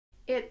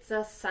It's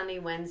a sunny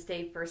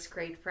Wednesday, first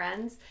grade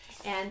friends,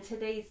 and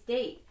today's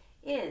date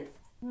is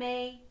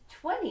May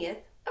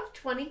 20th of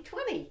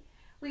 2020.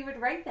 We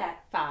would write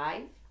that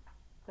 5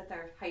 with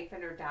our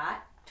hyphen or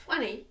dot,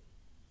 20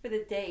 for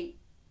the date,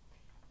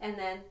 and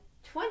then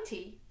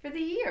 20 for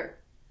the year.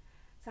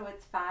 So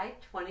it's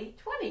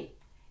 5/20/20,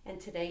 and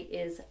today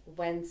is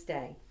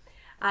Wednesday.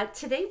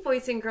 Today,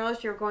 boys and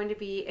girls, you're going to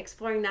be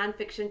exploring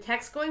nonfiction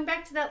text, going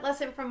back to that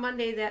lesson from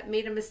Monday that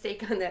made a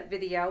mistake on that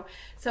video.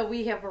 So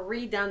we have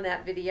redone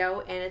that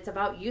video, and it's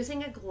about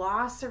using a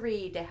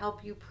glossary to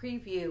help you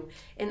preview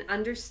and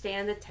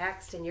understand the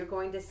text, and you're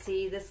going to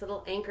see this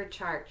little anchor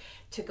chart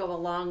to go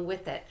along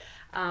with it.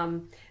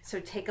 So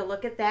take a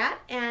look at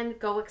that and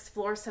go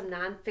explore some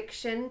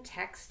nonfiction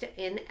text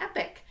in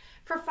Epic.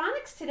 For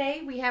phonics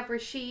today, we have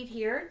Rashid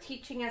here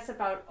teaching us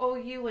about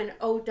OU and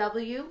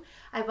OW.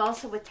 I've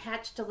also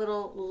attached a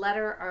little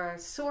letter or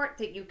sort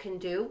that you can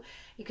do.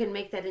 You can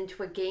make that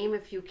into a game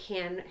if you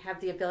can have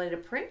the ability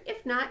to print.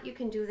 If not, you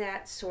can do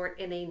that sort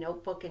in a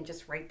notebook and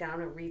just write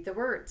down and read the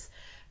words.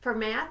 For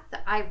math,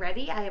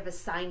 iReady, I have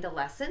assigned a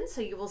lesson,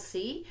 so you will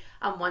see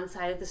on one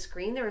side of the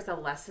screen there is a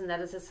lesson that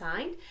is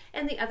assigned,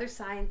 and the other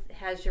side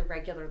has your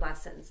regular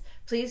lessons.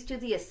 Please do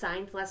the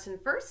assigned lesson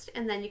first,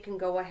 and then you can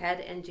go ahead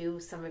and do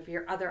some of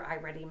your other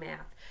iReady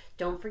math.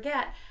 Don't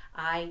forget,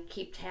 I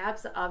keep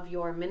tabs of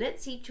your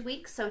minutes each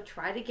week, so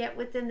try to get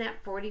within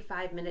that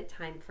 45-minute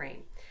time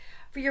frame.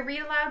 For your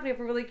read aloud, we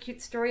have a really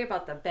cute story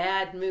about the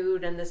bad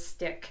mood and the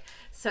stick,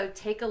 so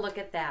take a look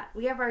at that.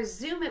 We have our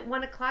Zoom at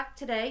 1 o'clock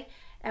today.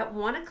 At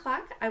 1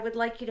 o'clock, I would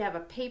like you to have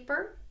a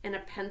paper and a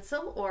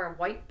pencil or a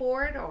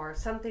whiteboard or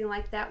something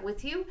like that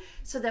with you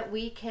so that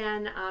we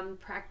can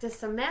practice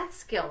some math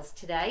skills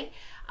today.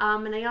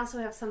 And I also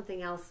have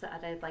something else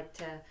that I'd like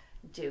to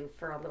do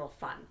for a little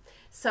fun.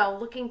 So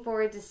looking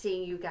forward to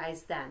seeing you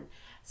guys then.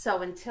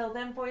 So until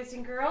then, boys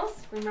and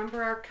girls,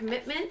 remember our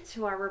commitment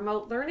to our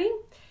remote learning.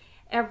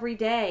 Every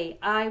day,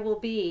 I will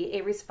be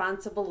a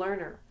responsible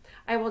learner.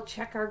 I will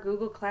check our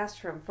Google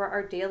Classroom for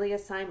our daily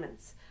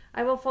assignments.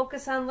 I will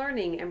focus on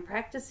learning and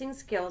practicing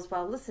skills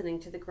while listening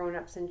to the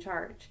grown-ups in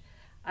charge.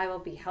 I will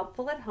be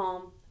helpful at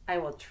home. I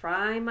will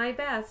try my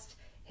best.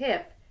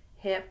 Hip,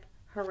 hip,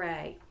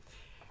 hooray.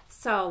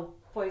 So,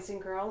 boys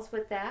and girls,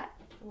 with that,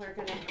 we're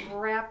going to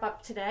wrap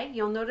up today.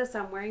 You'll notice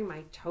I'm wearing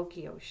my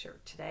Tokyo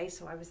shirt today,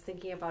 so I was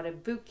thinking about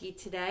Ibuki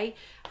today.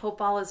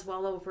 Hope all is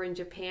well over in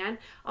Japan.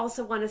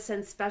 Also want to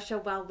send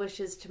special well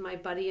wishes to my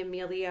buddy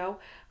Emilio,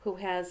 who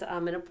has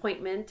an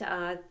appointment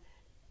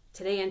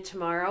today and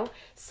tomorrow.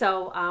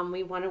 So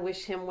we want to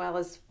wish him well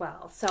as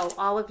well. So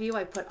all of you,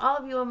 I put all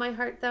of you in my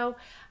heart though.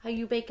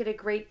 You make it a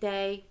great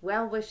day.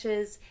 Well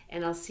wishes,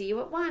 and I'll see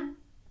you at 1.